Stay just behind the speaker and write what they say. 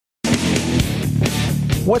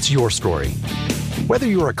What's your story? Whether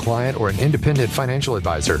you're a client or an independent financial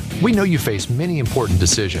advisor, we know you face many important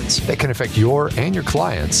decisions that can affect your and your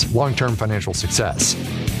clients' long-term financial success.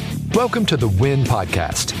 Welcome to the WIN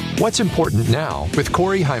Podcast, What's Important Now with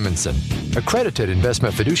Corey Hymanson, accredited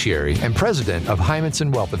investment fiduciary and president of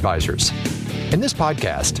Hymanson Wealth Advisors. In this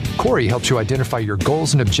podcast, Corey helps you identify your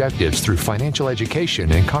goals and objectives through financial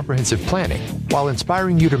education and comprehensive planning, while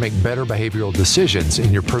inspiring you to make better behavioral decisions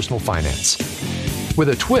in your personal finance. With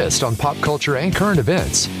a twist on pop culture and current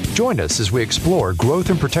events, join us as we explore growth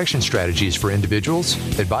and protection strategies for individuals,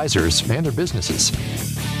 advisors, and their businesses.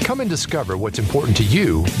 Come and discover what's important to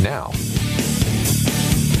you now.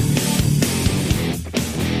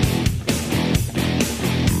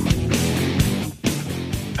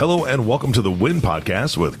 Hello and welcome to the WIN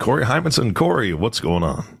Podcast with Corey Hymanson. Corey, what's going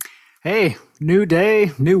on? Hey, new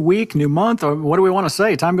day, new week, new month. Or what do we want to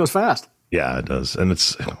say? Time goes fast. Yeah, it does. And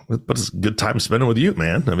it's a good time spending with you,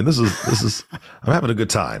 man. I mean, this is, I'm having a good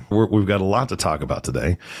time. We've got a lot to talk about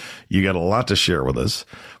today. You got a lot to share with us.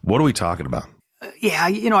 What are we talking about?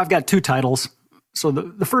 I've got two titles. So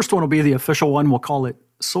the first one will be the official one. We'll call it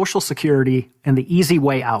Social Security and the Easy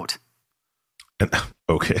Way Out.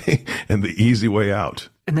 Okay. And the easy way out.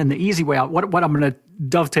 And then the easy way out. What I'm going to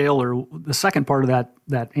dovetail, or the second part of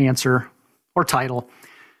that answer or title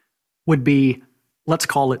would be, let's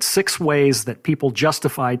call it 6 ways that people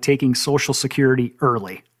justify taking Social Security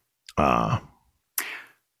early.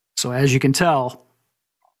 So as you can tell,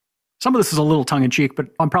 some of this is a little tongue-in-cheek, but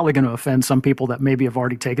I'm probably going to offend some people that maybe have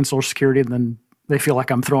already taken Social Security and then they feel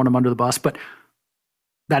like I'm throwing them under the bus. But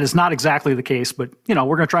that is not exactly the case. But, we're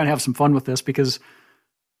going to try and have some fun with this, because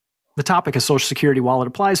the topic of Social Security, while it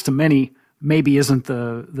applies to many, maybe isn't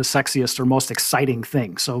the sexiest or most exciting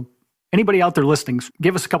thing. So anybody out there listening,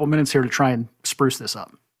 give us a couple minutes here to try and spruce this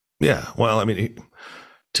up. Yeah. Well, I mean,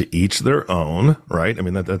 to each their own, right? I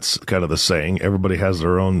mean, that's kind of the saying. Everybody has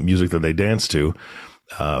their own music that they dance to.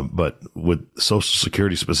 But with Social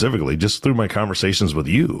Security specifically, just through my conversations with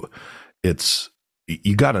you,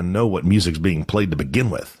 you got to know what music's being played to begin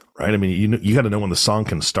with, right? I mean, you got to know when the song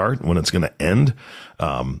can start, when it's going to end,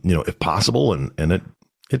 if possible, and it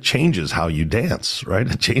changes how you dance, right?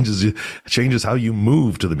 It changes how you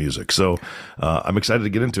move to the music. So I'm excited to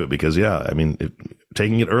get into it because,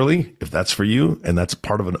 taking it early, if that's for you and that's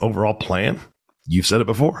part of an overall plan, you've said it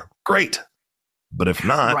before, great. But if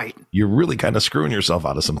not, right, you're really kind of screwing yourself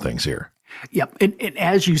out of some things here. Yep. And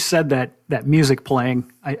as you said that music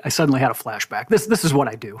playing, I suddenly had a flashback. This is what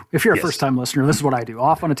I do. If you're a first-time listener, this is what I do.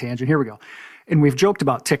 Off on a tangent. Here we go. And we've joked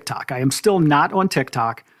about TikTok. I am still not on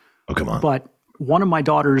TikTok. Oh, come on. But one of my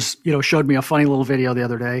daughters, showed me a funny little video the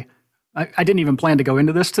other day. I didn't even plan to go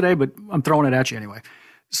into this today, but I'm throwing it at you anyway.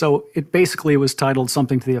 So it basically was titled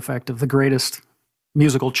something to the effect of the greatest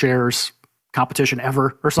musical chairs competition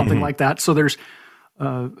ever, or something like that. So there's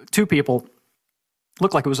 2 people,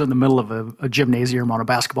 looked like it was in the middle of a gymnasium on a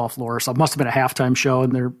basketball floor. So it must have been a halftime show,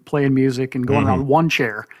 and they're playing music and going around one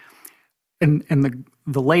chair. And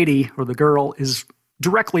the lady or the girl is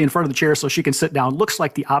directly in front of the chair so she can sit down. Looks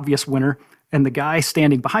like the obvious winner. And the guy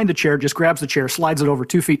standing behind the chair just grabs the chair, slides it over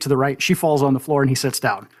 2 feet to the right. She falls on the floor and he sits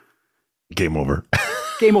down. Game over.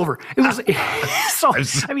 Game over. It was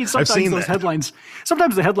sometimes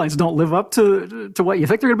the headlines don't live up to what you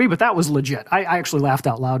think they're going to be, but that was legit. I actually laughed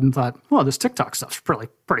out loud and thought, well, this TikTok stuff's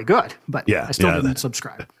pretty good, but I still didn't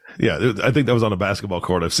subscribe. Yeah, I think that was on a basketball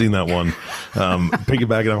court. I've seen that one.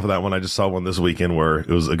 Piggybacking off of that one, I just saw one this weekend where it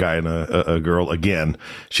was a guy and a girl. Again,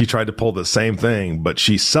 she tried to pull the same thing, but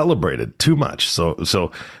she celebrated too much.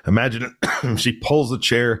 So imagine she pulls the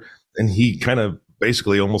chair and he kind of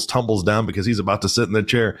basically almost tumbles down because he's about to sit in the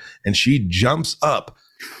chair, and she jumps up.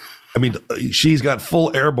 I mean, she's got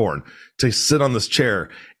full airborne to sit on this chair,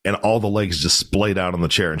 and all the legs just splayed out on the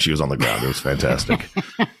chair, and she was on the ground. It was fantastic.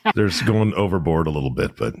 There's going overboard a little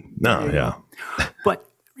bit, but no, yeah. But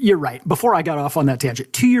you're right. Before I got off on that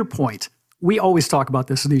tangent, to your point, we always talk about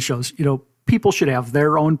this in these shows. People should have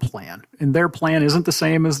their own plan, and their plan isn't the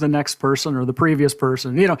same as the next person or the previous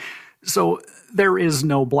person, So there is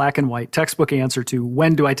no black and white textbook answer to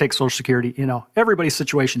when do I take Social Security. Everybody's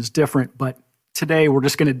situation is different, but today we're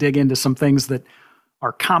just going to dig into some things that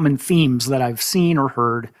are common themes that I've seen or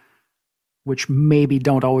heard, which maybe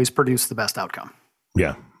don't always produce the best outcome.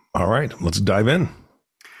 Yeah. All right. Let's dive in.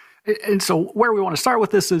 And so where we want to start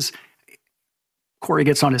with this is, Corey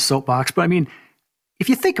gets on his soapbox, but I mean, if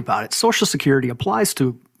you think about it, Social Security applies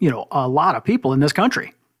to, a lot of people in this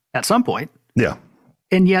country at some point. Yeah.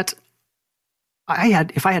 And yet,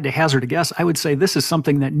 if I had to hazard a guess, I would say this is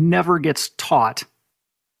something that never gets taught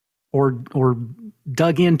or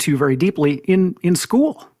dug into very deeply in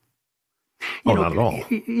school. Not at all.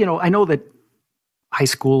 I know that high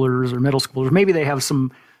schoolers or middle schoolers, maybe they have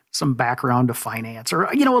some background to finance or,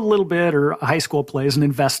 a little bit, or a high school plays an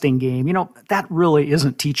investing game. That really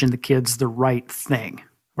isn't teaching the kids the right thing,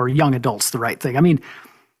 or young adults the right thing. I mean,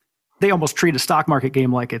 they almost treat a stock market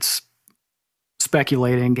game like it's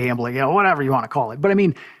speculating, gambling, whatever you want to call it. But I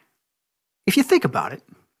mean, if you think about it,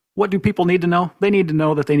 what do people need to know? They need to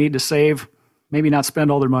know that they need to save, maybe not spend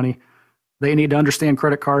all their money. They need to understand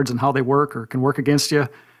credit cards and how they work or can work against you.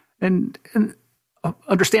 And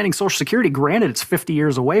understanding Social Security, granted, it's 50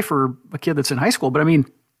 years away for a kid that's in high school, but I mean,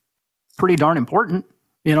 pretty darn important,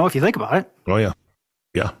 if you think about it. Oh, yeah.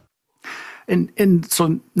 Yeah. And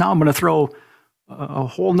so now I'm going to throw a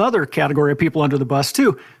whole nother category of people under the bus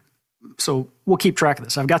too. So we'll keep track of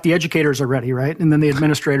this. I've got the educators already, right? And then the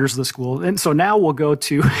administrators of the school. And so now we'll go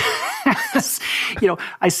to,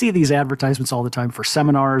 I see these advertisements all the time for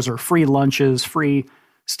seminars or free lunches, free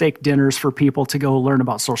steak dinners for people to go learn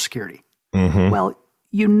about Social Security. Mm-hmm. Well,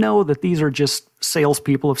 that these are just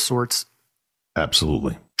salespeople of sorts.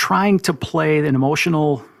 Absolutely. Trying to play an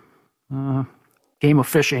emotional game of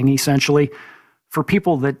fishing, essentially, for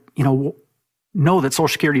people that, know that Social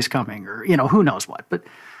Security is coming, or, who knows what. But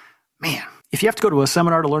man, if you have to go to a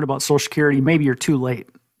seminar to learn about Social Security, maybe you're too late.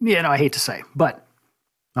 I hate to say, but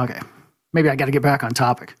okay. Maybe I got to get back on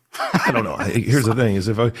topic. I don't know. Here's the thing: is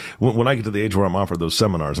when I get to the age where I'm offered those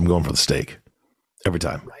seminars, I'm going for the steak every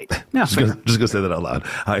time. Right? Yeah. just gonna say that out loud.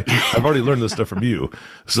 I've already learned this stuff from you,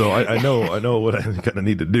 so I know what I kind of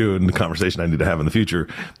need to do in the conversation I need to have in the future.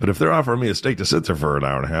 But if they're offering me a steak to sit there for an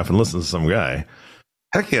hour and a half and listen to some guy,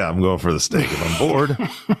 heck yeah, I'm going for the steak. If I'm bored,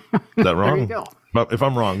 is that wrong? There you go. But if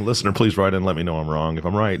I'm wrong, listener, please write in and let me know I'm wrong. If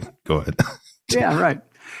I'm right, go ahead. Yeah, right.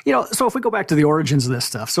 So if we go back to the origins of this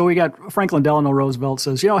stuff, so we got Franklin Delano Roosevelt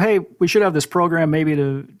says, hey, we should have this program maybe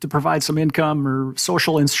to provide some income or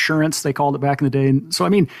social insurance, they called it back in the day. And so, I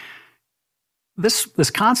mean, this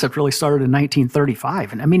concept really started in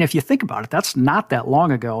 1935. And I mean, if you think about it, that's not that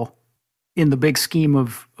long ago in the big scheme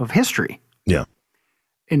of history. Yeah.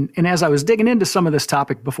 And as I was digging into some of this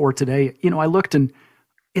topic before today, I looked, and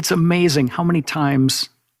it's amazing how many times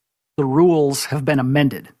the rules have been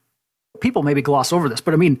amended. People maybe gloss over this,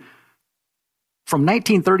 but I mean, from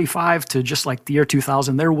 1935 to just like the year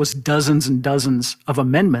 2000, there was dozens and dozens of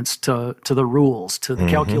amendments to the rules, to the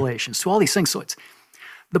calculations, to all these things. So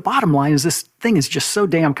the bottom line is this thing is just so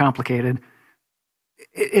damn complicated.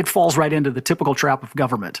 It falls right into the typical trap of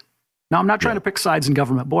government. Now, I'm not trying to pick sides in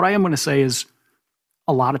government, but what I am going to say is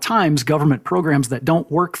a lot of times government programs that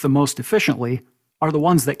don't work the most efficiently are the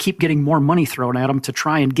ones that keep getting more money thrown at them to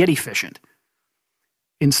try and get efficient,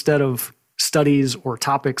 instead of studies or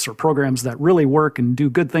topics or programs that really work and do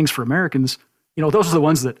good things for Americans. Those are the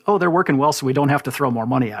ones that, they're working well, so we don't have to throw more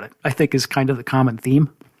money at it, I think is kind of the common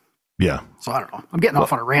theme. Yeah. So I don't know. I'm getting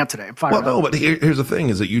off on a rant today. But here's the thing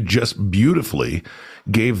is that you just beautifully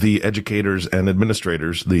gave the educators and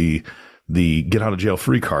administrators the get out of jail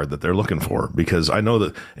free card that they're looking for, because I know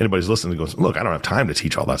that anybody's listening goes, look, I don't have time to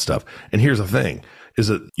teach all that stuff. And here's the thing is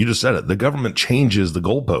that you just said it. The government changes the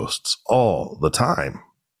goalposts all the time.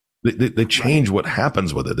 They change what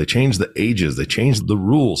happens with it. They change the ages. They change the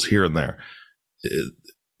rules here and there.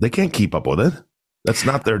 They can't keep up with it. That's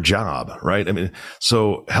not their job, right? I mean,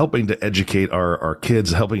 so helping to educate our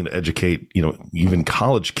kids, helping to educate, even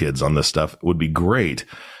college kids on this stuff would be great,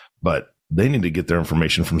 but they need to get their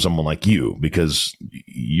information from someone like you, because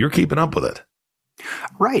you're keeping up with it.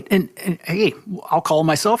 Right. And hey, I'll call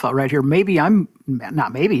myself out right here.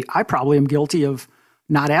 I probably am guilty of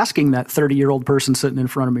not asking that 30-year-old person sitting in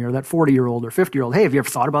front of me, or that 40-year-old or 50-year-old, hey, have you ever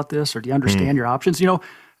thought about this? Or do you understand your options?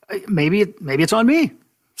 Maybe it's on me.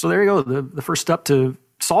 So there you go. The first step to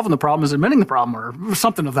solving the problem is admitting the problem, or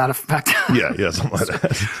something of that effect. Yeah, something like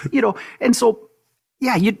that. And so,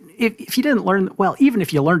 yeah, if you didn't learn, well, even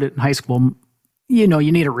if you learned it in high school, you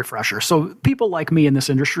need a refresher. So people like me in this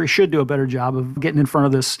industry should do a better job of getting in front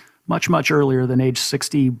of this much, much earlier than age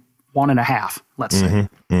 61 and a half, let's say.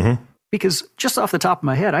 Mm-hmm. Because just off the top of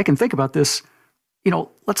my head, I can think about this,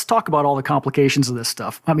 let's talk about all the complications of this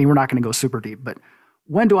stuff. I mean, we're not going to go super deep, but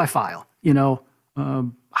when do I file?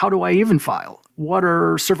 How do I even file? What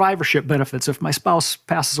are survivorship benefits if my spouse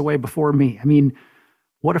passes away before me? I mean,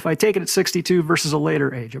 what if I take it at 62 versus a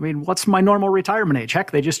later age? I mean, what's my normal retirement age?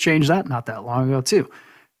 Heck, they just changed that not that long ago too.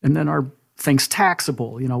 And then are things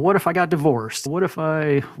taxable? What if I got divorced? What if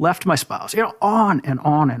I left my spouse? On and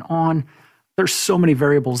on and on. There's so many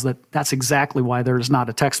variables that's exactly why there's not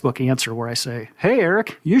a textbook answer where I say, hey,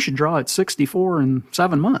 Eric, you should draw at 64 and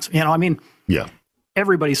 7 months. Yeah.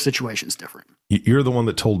 Everybody's situation is different. You're the one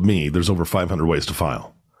that told me there's over 500 ways to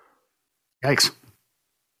file. Yikes.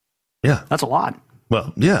 Yeah. That's a lot.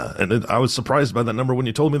 Well, yeah. And I was surprised by that number when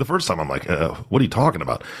you told me the first time. I'm like, what are you talking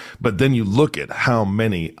about? But then you look at how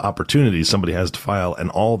many opportunities somebody has to file and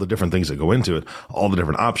all the different things that go into it, all the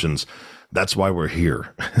different options. That's why we're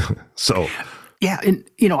here. So, yeah. And,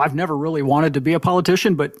 I've never really wanted to be a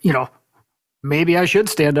politician, but, maybe I should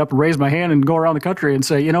stand up and raise my hand and go around the country and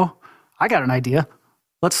say, I got an idea.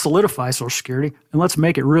 Let's solidify Social Security and let's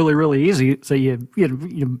make it really, really easy. So you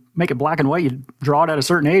make it black and white, you draw it at a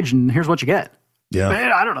certain age, and here's what you get. Yeah.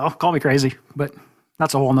 Man, I don't know. Call me crazy, but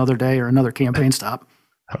that's a whole nother day or another campaign stop.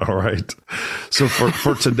 All right. So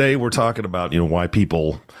for today, we're talking about, why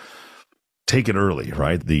people take it early,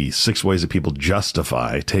 right? The 6 ways that people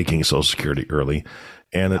justify taking Social Security early.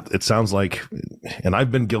 And it sounds like, and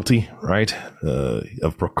I've been guilty, right,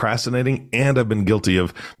 of procrastinating, and I've been guilty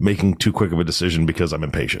of making too quick of a decision because I'm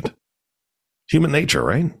impatient. Human nature,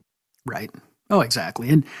 right? Right. Oh, exactly.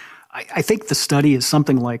 And I think the study is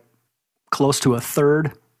something like close to a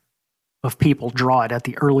third of people draw it at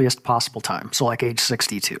the earliest possible time. So like age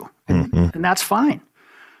 62. And that's fine.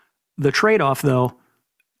 The trade-off, though,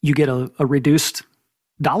 you get a reduced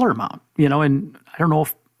dollar amount, and I don't know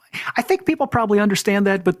if, I think people probably understand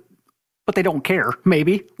that, but they don't care,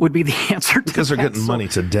 maybe, would be the answer to because they're getting money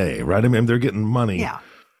today, right? I mean, they're getting money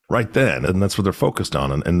right then, and that's what they're focused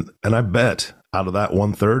on. And I bet out of that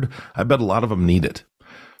 1/3, I bet a lot of them need it.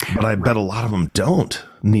 But I bet a lot of them don't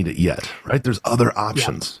need it yet, right? There's other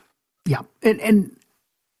options. Yeah. And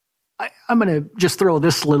I'm going to just throw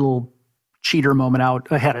this little cheater moment out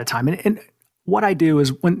ahead of time. And what I do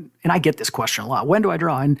is and I get this question a lot, when do I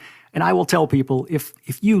draw? And I will tell people, if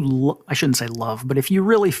you, I shouldn't say love, but if you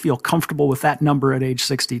really feel comfortable with that number at age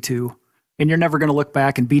 62, and you're never going to look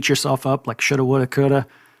back and beat yourself up like shoulda, woulda, coulda,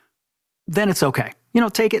 then it's okay.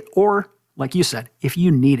 Take it. Or like you said, if you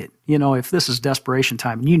need it, if this is desperation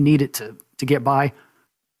time and you need it to get by,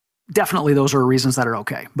 definitely those are reasons that are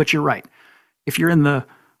okay. But you're right. If you're in the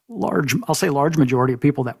large majority of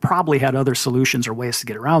people that probably had other solutions or ways to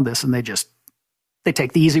get around this, and they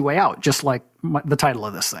take the easy way out, just like the title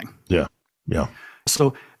of this thing. Yeah. Yeah.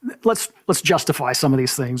 So let's justify some of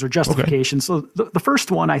these things or justifications. Okay. So the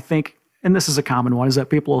first one, I think, and this is a common one, is that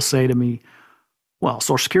people will say to me, well,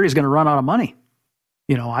 Social Security is going to run out of money.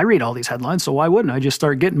 I read all these headlines, so why wouldn't I just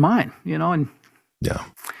start getting mine? And yeah.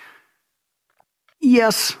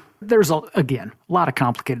 Yes, there's, a lot of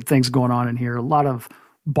complicated things going on in here, a lot of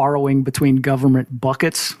borrowing between government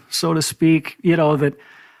buckets, so to speak, that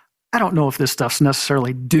I don't know if this stuff's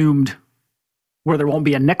necessarily doomed where there won't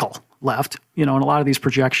be a nickel left, and a lot of these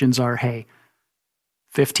projections are, hey,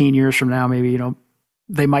 15 years from now, maybe,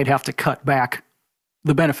 they might have to cut back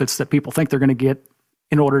the benefits that people think they're going to get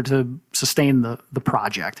in order to sustain the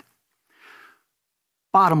project.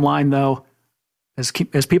 Bottom line, though, as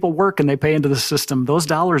people work and they pay into the system, those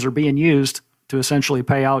dollars are being used to essentially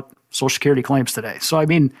pay out Social Security claims today. So, I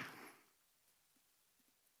mean,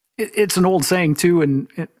 it's an old saying, too, and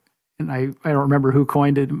I don't remember who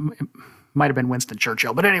coined it. It might have been Winston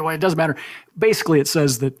Churchill. But anyway, it doesn't matter. Basically, it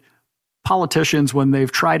says that politicians, when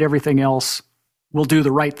they've tried everything else, will do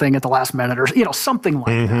the right thing at the last minute or, something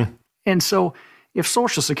like that. And so if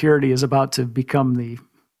Social Security is about to become the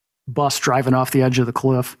bus driving off the edge of the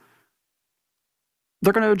cliff,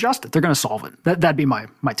 they're going to adjust it. They're going to solve it. That'd be my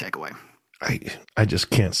takeaway. I just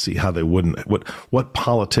can't see how they wouldn't. What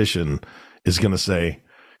politician is going to say,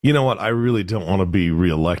 you know what, I really don't want to be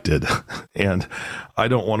reelected and I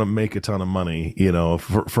don't want to make a ton of money,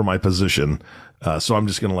 for my position. So I'm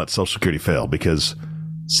just going to let Social Security fail, because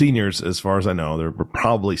seniors, as far as I know, they're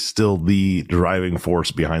probably still the driving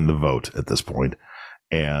force behind the vote at this point.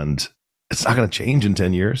 And it's not going to change in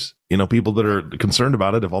 10 years. People that are concerned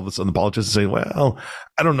about it, if all of a sudden the politicians say, well,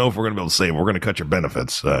 I don't know if we're going to be able to save, we're going to cut your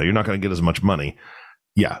benefits. You're not going to get as much money.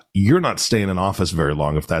 Yeah, you're not staying in office very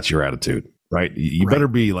long if that's your attitude, right? You better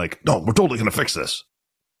be like, no, we're totally going to fix this.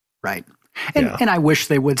 Right. And I wish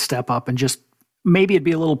they would step up and just, maybe it'd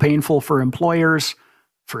be a little painful for employers,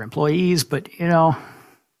 for employees, but,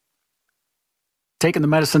 taking the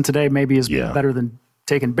medicine today maybe is better than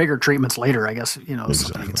taking bigger treatments later, I guess, exactly.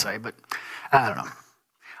 Something you can say, but I don't know.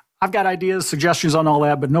 I've got ideas, suggestions on all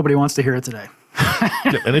that, but nobody wants to hear it today.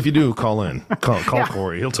 And if you do, call in. Call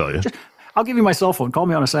Corey. He'll tell you. I'll give you my cell phone. Call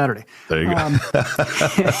me on a Saturday. There you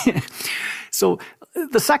go. So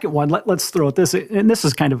the second one, let's throw at this, and this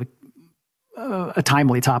is kind of a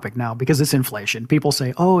timely topic now because it's inflation. People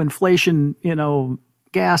say, oh, inflation,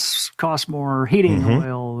 gas costs more, heating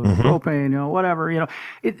oil, or propane, whatever.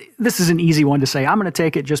 This is an easy one to say. I'm going to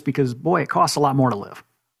take it just because, boy, it costs a lot more to live,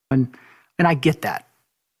 and I get that.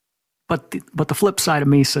 But the flip side of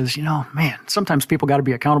me says, man, sometimes people got to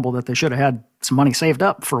be accountable that they should have had some money saved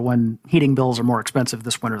up for when heating bills are more expensive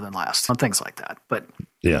this winter than last, and things like that. But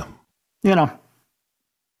yeah,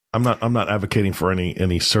 I'm not advocating for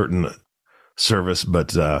any certain service, but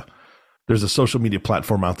there's a social media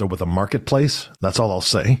platform out there with a marketplace. That's all I'll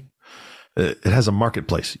say. It has a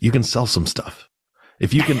marketplace. You can sell some stuff.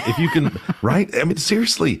 If you can, right? I mean,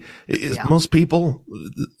 seriously, most people,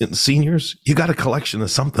 seniors, you got a collection of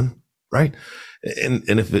something, right? And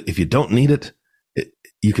if you don't need it,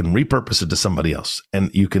 you can repurpose it to somebody else.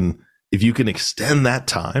 And if you can extend that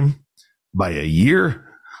time by a year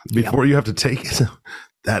before you have to take it,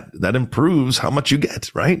 that improves how much you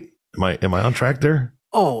get, right? Am I on track there?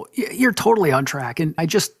 Oh, you're totally on track. And I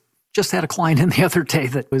just had a client in the other day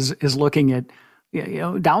that is looking at,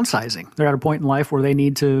 downsizing. They're at a point in life where they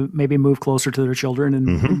need to maybe move closer to their children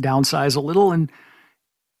and downsize a little. And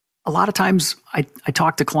a lot of times I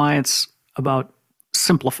talk to clients about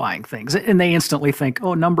simplifying things, and they instantly think,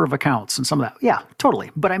 oh, number of accounts and some of that. Yeah,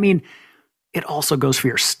 totally. But I mean, it also goes for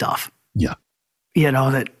your stuff. Yeah.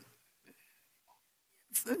 That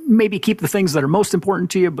maybe keep the things that are most important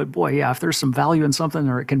to you, but boy, if there's some value in something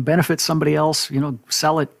or it can benefit somebody else,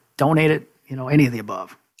 sell it, donate it, any of the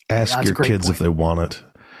above. Ask your kids if they want it.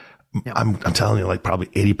 Yep. I'm telling you, like probably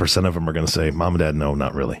 80% of them are going to say, Mom and Dad, no,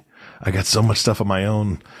 not really. I got so much stuff of my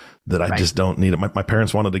own that I just don't need it. My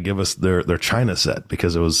parents wanted to give us their China set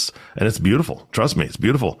because and it's beautiful. Trust me, it's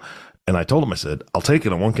beautiful. And I told them, I said, I'll take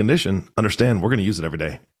it on one condition. Understand, we're going to use it every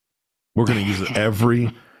day. We're going to use it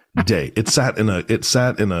every day. It sat in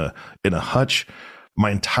a hutch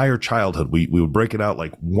my entire childhood. We would break it out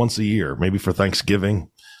like once a year, maybe for Thanksgiving,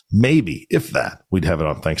 maybe if that, we'd have it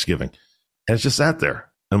on Thanksgiving. And it's just sat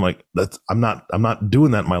there. And I'm like, I'm not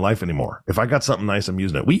doing that in my life anymore. If I got something nice, I'm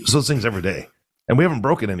using it. We use those things every day. And we haven't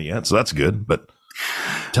broken any yet, so that's good. But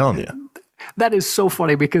I'm telling you. That is so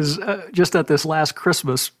funny because just at this last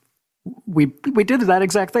Christmas, we did that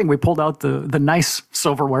exact thing. We pulled out the nice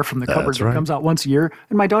silverware from the cupboard that comes out once a year.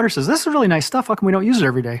 And my daughter says, this is really nice stuff. How come we don't use it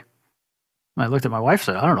every day? And I looked at my wife and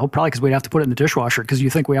said, I don't know, probably because we'd have to put it in the dishwasher because you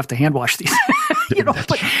think we have to hand wash these.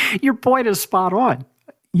 But your point is spot on.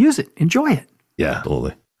 Use it. Enjoy it. Yeah,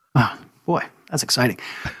 absolutely. Oh, boy, that's exciting.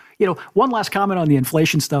 One last comment on the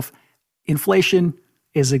inflation stuff. Inflation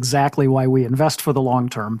is exactly why we invest for the long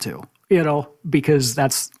term too, because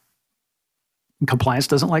compliance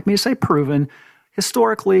doesn't like me to say proven.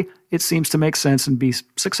 Historically, it seems to make sense and be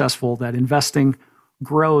successful that investing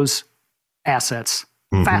grows assets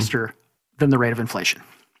faster than the rate of inflation.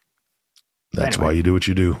 That's why you do what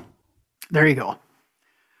you do. There you go.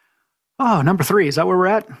 Oh, number 3. Is that where we're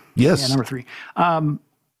at? Yes. Yeah, number 3.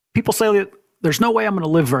 People say that there's no way I'm going to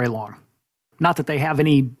live very long. Not that they have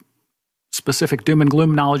any specific doom and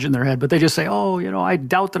gloom knowledge in their head, but they just say, I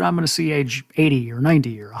doubt that I'm going to see age 80 or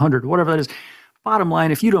 90 or 100, whatever that is. Bottom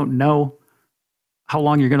line, if you don't know how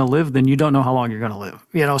long you're going to live, then you don't know how long you're going to live.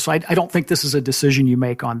 So I don't think this is a decision you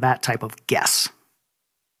make on that type of guess.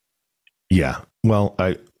 Yeah. Well,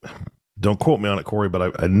 I don't quote me on it, Corey,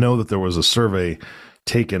 but I know that there was a survey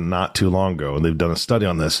taken not too long ago, and they've done a study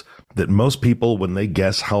on this, that most people, when they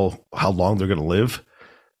guess how long they're going to live,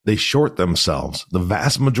 they short themselves. The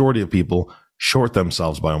vast majority of people short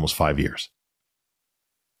themselves by almost 5 years.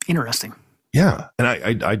 Interesting. Yeah. And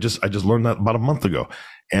I just learned that about a month ago.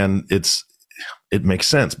 And it makes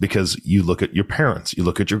sense because you look at your parents, you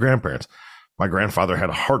look at your grandparents. My grandfather had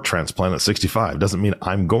a heart transplant at 65. Doesn't mean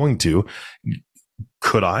I'm going to.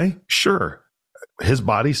 Could I? Sure. His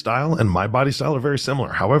body style and my body style are very similar.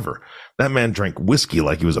 However, that man drank whiskey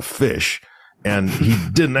like he was a fish. And he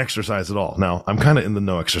didn't exercise at all. Now, I'm kind of in the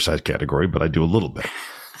no exercise category, but I do a little bit.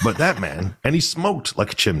 But that man, and he smoked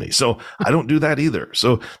like a chimney. So I don't do that either.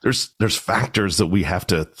 So there's factors that we have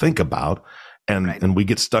to think about. And we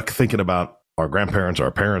get stuck thinking about our grandparents,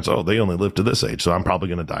 our parents. Oh, they only lived to this age, so I'm probably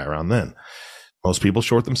going to die around then. Most people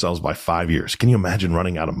short themselves by 5 years. Can you imagine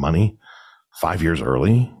running out of money 5 years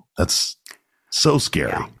early? That's so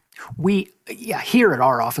scary. Yeah. Here at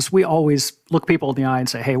our office, we always look people in the eye and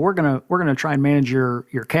say, hey, we're gonna try and manage your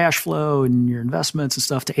cash flow and your investments and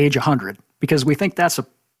stuff to age 100, because we think that's a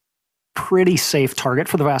pretty safe target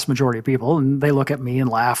for the vast majority of people. And they look at me and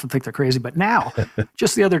laugh and think they're crazy. But now,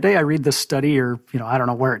 just the other day, I read this study, or I don't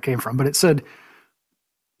know where it came from, but it said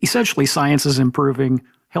essentially science is improving,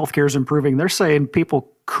 healthcare is improving. They're saying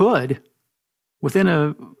people could, within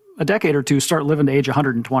a decade or two, start living to age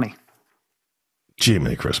 120. Gee,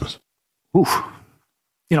 Merry Christmas. Oof.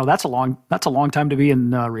 That's a long time to be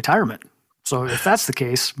in retirement. So if that's the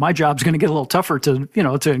case, my job's going to get a little tougher to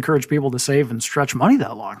encourage people to save and stretch money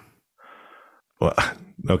that long. Well,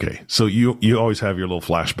 okay. So you always have your little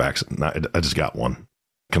flashbacks. I just got one.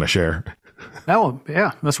 Can I share? Oh,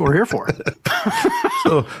 yeah, that's what we're here for.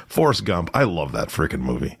 So Forrest Gump, I love that freaking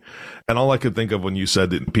movie. And all I could think of when you said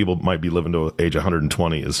that people might be living to age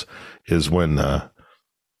 120 is when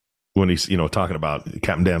he's, talking about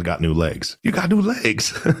Captain Dan's got new legs. You got new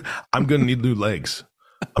legs. I'm going to need new legs.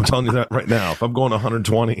 I'm telling you that right now. If I'm going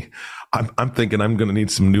 120, I'm thinking I'm going to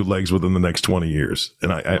need some new legs within the next 20 years.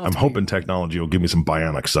 And I'm hoping technology will give me some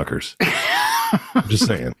bionic suckers. I'm just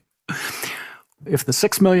saying. If the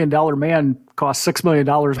 $6 million man cost $6 million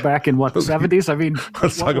back in the 70s, I mean,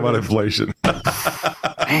 let's talk about inflation.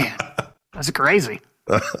 Man, that's crazy.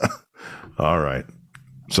 All right.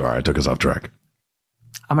 Sorry, I took us off track.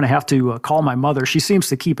 I'm going to have to call my mother. She seems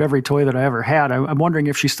to keep every toy that I ever had. I'm wondering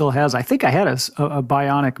if she still has. I think I had a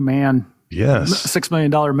bionic man. Yes. $6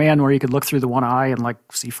 million man where you could look through the one eye and like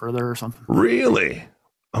see further or something. Really?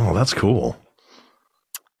 Oh, that's cool.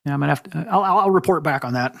 Yeah, I'm going to have to, I'll report back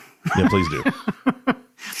on that. Yeah, please do.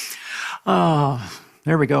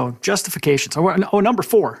 There we go. Justifications. Oh, number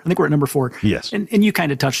 4. I think we're at number 4. Yes. And you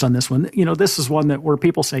kind of touched on this one. This is one where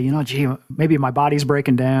people say, gee, maybe my body's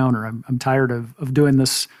breaking down, or I'm tired of doing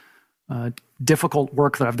this difficult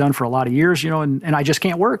work that I've done for a lot of years, and I just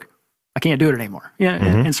can't work. I can't do it anymore. Yeah.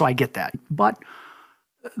 Mm-hmm. And so I get that. But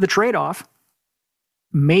the trade-off,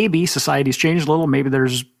 maybe society's changed a little. Maybe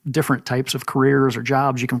there's different types of careers or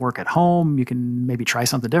jobs. You can work at home. You can maybe try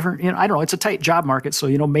something different. I don't know. It's a tight job market. So,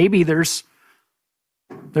 maybe there's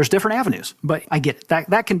different avenues, but I get it.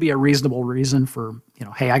 That can be a reasonable reason for,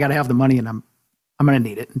 hey, I got to have the money and I'm going to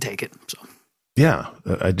need it and take it. So, yeah,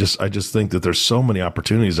 I just think that there's so many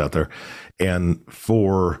opportunities out there, and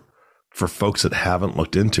for folks that haven't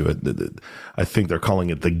looked into it, I think they're calling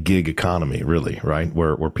it the gig economy, really, right?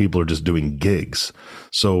 Where people are just doing gigs.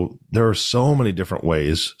 So there are so many different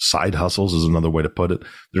ways. Side hustles is another way to put it.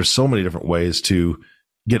 There's so many different ways to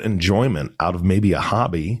get enjoyment out of maybe a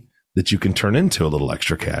hobby that you can turn into a little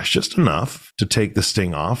extra cash, just enough to take the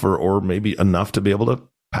sting off, or maybe enough to be able to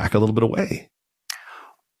pack a little bit away.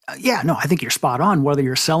 Yeah, no, I think you're spot on. Whether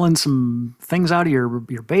you're selling some things out of your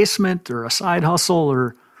basement, or a side hustle,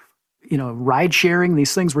 or ride sharing,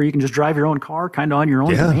 these things where you can just drive your own car kind of on your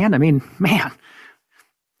own demand. I mean, man,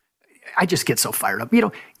 I just get so fired up.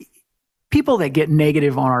 People that get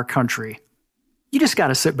negative on our country, you just got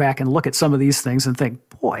to sit back and look at some of these things and think,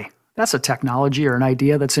 boy, that's a technology or an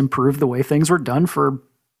idea that's improved the way things were done for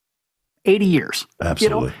 80 years.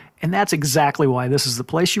 Absolutely. And that's exactly why this is the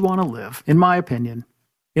place you want to live, in my opinion,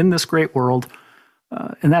 in this great world.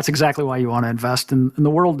 And that's exactly why you want to invest. And the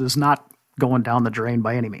world is not going down the drain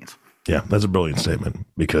by any means. Yeah, that's a brilliant statement,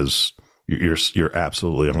 because you're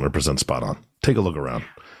absolutely 100% spot on. Take a look around.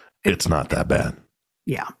 It's not that bad.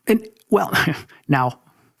 Yeah. And well, now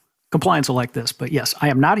compliance will like this, but yes, I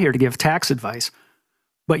am not here to give tax advice.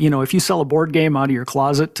 But if you sell a board game out of your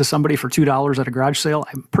closet to somebody for $2 at a garage sale,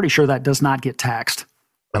 I'm pretty sure that does not get taxed.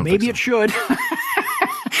 Maybe it should.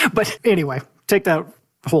 But anyway, take that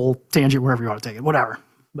whole tangent wherever you want to take it, whatever.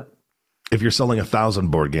 But if you're selling 1,000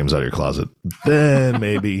 board games out of your closet, then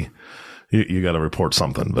maybe you got to report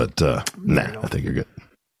something. But I think you're good.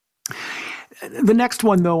 The next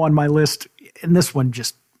one, though, on my list, and this one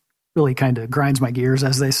just really kind of grinds my gears,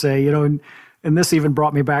 as they say, and this even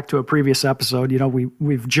brought me back to a previous episode.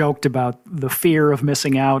 We've joked about the fear of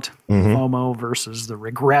missing out, FOMO, versus the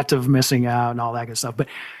regret of missing out and all that good stuff. But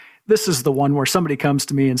this is the one where somebody comes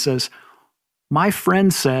to me and says, my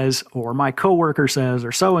friend says, or my coworker says,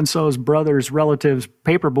 or so-and-so's brothers, relatives,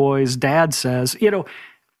 paper boys, dad says,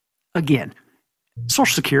 again,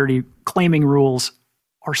 Social Security claiming rules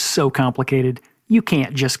are so complicated. You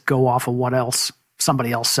can't just go off of what else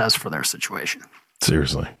somebody else says for their situation.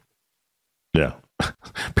 Seriously. Yeah.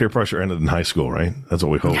 Peer pressure ended in high school, right? That's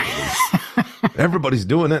what we hope. Everybody's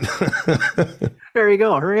doing it. There you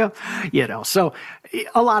go. Hurry up. So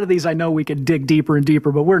a lot of these, I know we could dig deeper and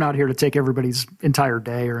deeper, but we're not here to take everybody's entire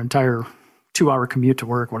day or entire 2-hour commute to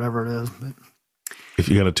work, whatever it is. But if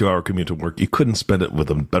you got a 2-hour commute to work, you couldn't spend it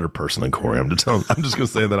with a better person than Corey. I'm just going to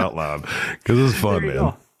say that out loud, because it's fun, man.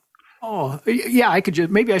 Go. Oh, yeah, I could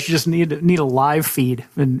maybe I should just need a live feed,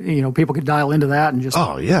 and people could dial into that and just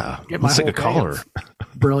get let's take a caller.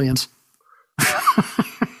 Brilliance.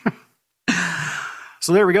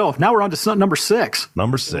 So there we go. Now we're on to number 6.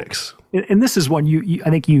 Number 6. And this is one I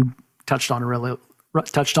think you touched on a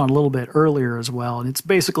little bit earlier as well. And it's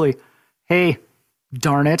basically, hey,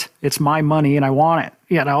 darn it, it's my money and I want it,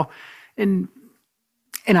 and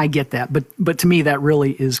I get that. But to me, that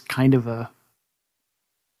really is kind of a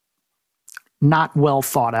not well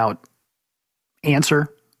thought out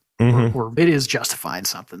answer, or it is justifying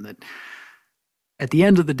something that at the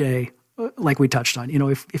end of the day, like we touched on,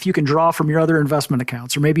 if you can draw from your other investment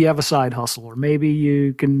accounts, or maybe you have a side hustle, or maybe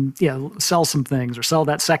you can sell some things or sell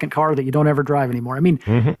that second car that you don't ever drive anymore. I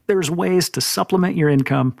mean, there's ways to supplement your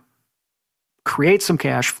income, create some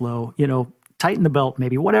cash flow, tighten the belt,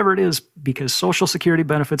 maybe whatever it is, because Social Security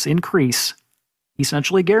benefits increase,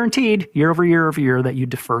 essentially guaranteed year over year that you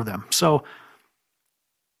defer them. So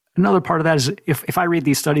another part of that is if I read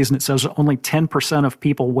these studies and it says only 10% of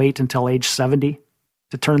people wait until age 70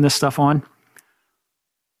 to turn this stuff on,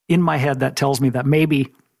 in my head, that tells me that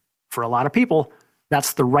maybe for a lot of people,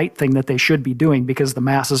 that's the right thing that they should be doing because the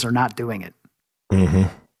masses are not doing it.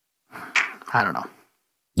 I don't know.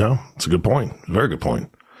 No, it's a good point. Very good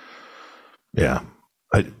point. Yeah.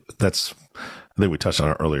 I think we touched on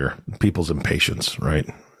it earlier. People's impatience, right?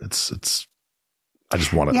 I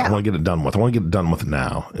just want to, I want to get it done with. I want to get it done with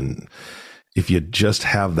now. And if you just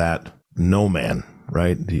have that no man,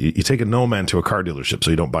 right? You take a no man to a car dealership, so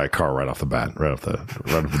you don't buy a car right off the bat, right off the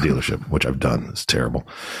dealership, which I've done. It's terrible.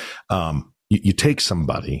 You take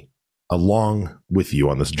somebody along with you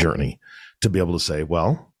on this journey to be able to say,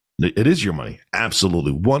 well, it is your money.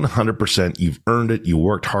 Absolutely. 100%. You've earned it. You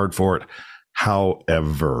worked hard for it.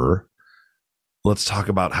 However, let's talk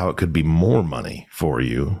about how it could be more money for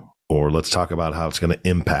you, or let's talk about how it's going to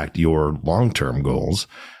impact your long-term goals.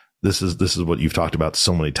 This is what you've talked about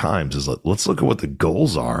so many times is let's look at what the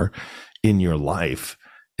goals are in your life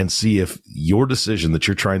and see if your decision that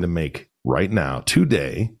you're trying to make right now,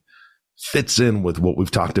 today, fits in with what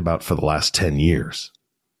we've talked about for the last 10 years.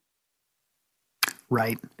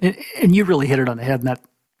 Right. And you really hit it on the head, and that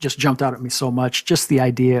just jumped out at me so much. Just the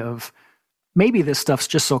idea of maybe this stuff's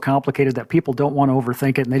just so complicated that people don't want to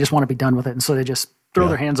overthink it and they just want to be done with it. And so they just throw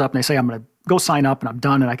their hands up and they say, I'm going to go sign up and I'm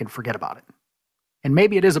done and I can forget about it. And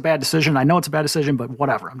maybe it is a bad decision. I know it's a bad decision, but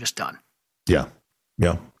whatever. I'm just done. Yeah.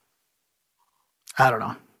 Yeah. I don't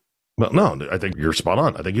know. Well, no, I think you're spot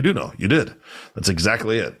on. I think you do know. You did. That's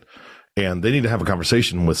exactly it. And they need to have a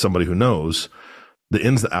conversation with somebody who knows the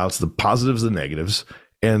ins, the outs, the positives, the negatives.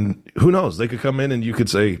 And who knows? They could come in and you could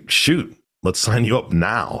say, shoot, let's sign you up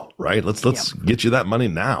now, right? Let's get you that money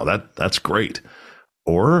now. That's great.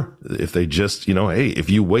 Or if they just, hey, if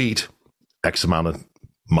you wait X amount of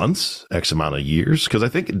months, X amount of years, because I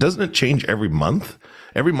think doesn't it change every month?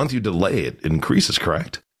 Every month you delay it increases,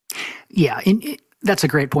 correct? Yeah, that's a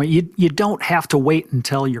great point. You don't have to wait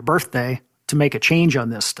until your birthday to make a change on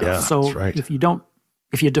this stuff. Yeah, so that's right. if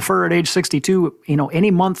you defer at age 62, any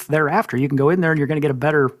month thereafter, you can go in there and you're going to get a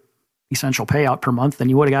better essential payout per month than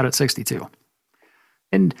you would have got at 62.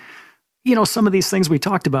 And, some of these things we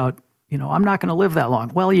talked about, I'm not going to live that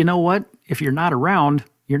long. Well, you know what? If you're not around,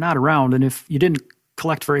 you're not around. And if you didn't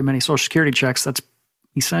collect very many Social Security checks, that's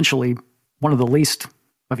essentially one of the least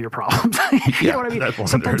of your problems. You know what I mean? That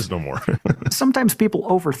one, there's no more. Sometimes people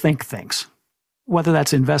overthink things, whether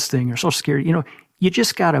that's investing or Social Security. You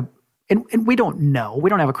just got to, and we don't know. We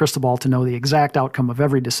don't have a crystal ball to know the exact outcome of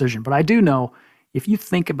every decision. But I do know if you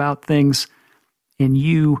think about things and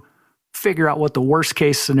you figure out what the worst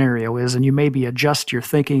case scenario is, and you maybe adjust your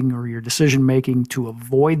thinking or your decision making to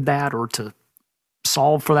avoid that or to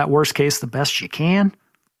solve for that worst case the best you can,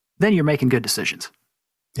 then you're making good decisions.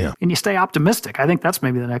 Yeah. And you stay optimistic. I think that's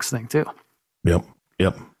maybe the next thing too. Yep.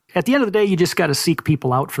 At the end of the day, you just got to seek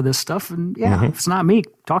people out for this stuff. And if it's not me,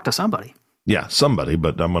 talk to somebody. Yeah, somebody,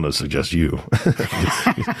 but I'm going to suggest you.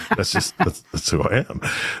 that's who I am.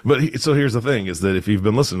 But so here's the thing is that if you've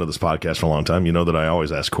been listening to this podcast for a long time, you know that I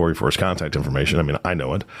always ask Corey for his contact information. I mean, I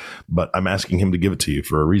know it, but I'm asking him to give it to you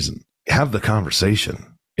for a reason. Have the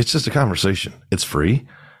conversation. It's just a conversation. It's free.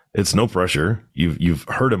 It's no pressure. You've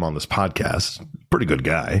heard him on this podcast. Pretty good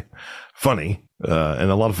guy, funny, and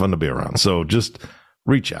a lot of fun to be around. So just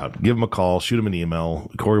reach out, give him a call, shoot him an email,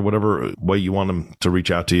 Corey, whatever way you want him to reach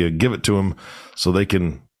out to you, give it to him so they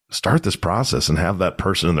can start this process and have that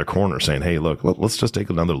person in their corner saying, hey, look, let's just take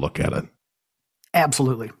another look at it.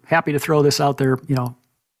 Absolutely. Happy to throw this out there.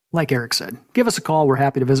 Like Eric said, give us a call. We're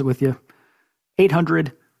happy to visit with you.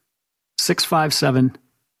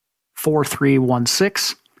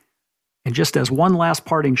 800-657-4316. And just as one last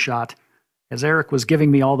parting shot, as Eric was giving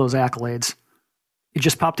me all those accolades, it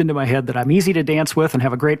just popped into my head that I'm easy to dance with and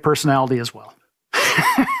have a great personality as well.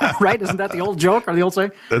 Right? Isn't that the old joke or the old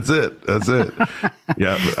saying? That's it.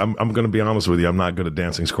 Yeah, I'm going to be honest with you. I'm not good at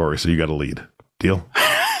dancing, Corey, so you got to lead. Deal?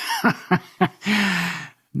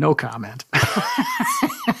 No comment.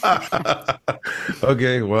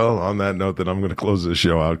 Okay, well, on that note, then I'm going to close this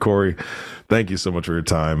show out. Corey, thank you so much for your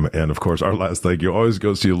time. And of course, our last thank you always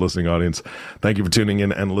goes to you, listening audience. Thank you for tuning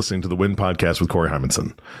in and listening to the Win Podcast with Corey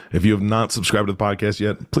Hymanson. If you have not subscribed to the podcast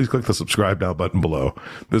yet, please click the subscribe now button below.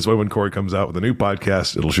 This way, when Corey comes out with a new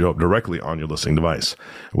podcast, it'll show up directly on your listening device.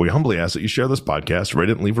 We humbly ask that you share this podcast, rate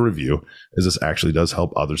it, and leave a review, as this actually does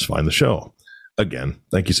help others find the show. Again,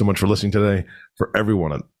 thank you so much for listening today. For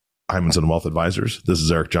everyone at Hymanson Wealth Advisors, this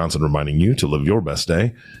is Eric Johnson reminding you to live your best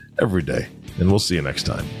day every day, and we'll see you next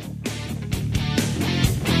time.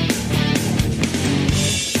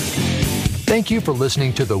 Thank you for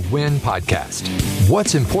listening to the Win Podcast.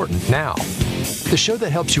 What's important now? The show that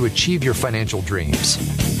helps you achieve your financial dreams.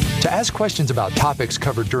 To ask questions about topics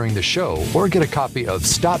covered during the show or get a copy of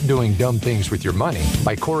Stop Doing Dumb Things with Your Money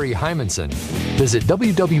by Corey Hymanson, visit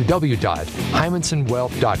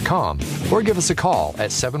www.hymansonwealth.com or give us a call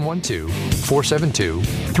at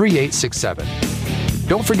 712-472-3867.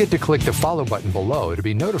 Don't forget to click the follow button below to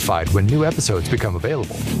be notified when new episodes become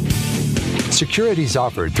available. Securities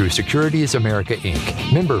offered through Securities America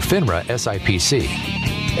Inc., member FINRA SIPC.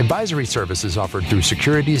 Advisory services offered through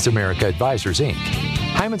Securities America Advisors Inc.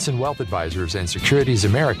 Hymanson Wealth Advisors and Securities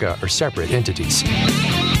America are separate entities.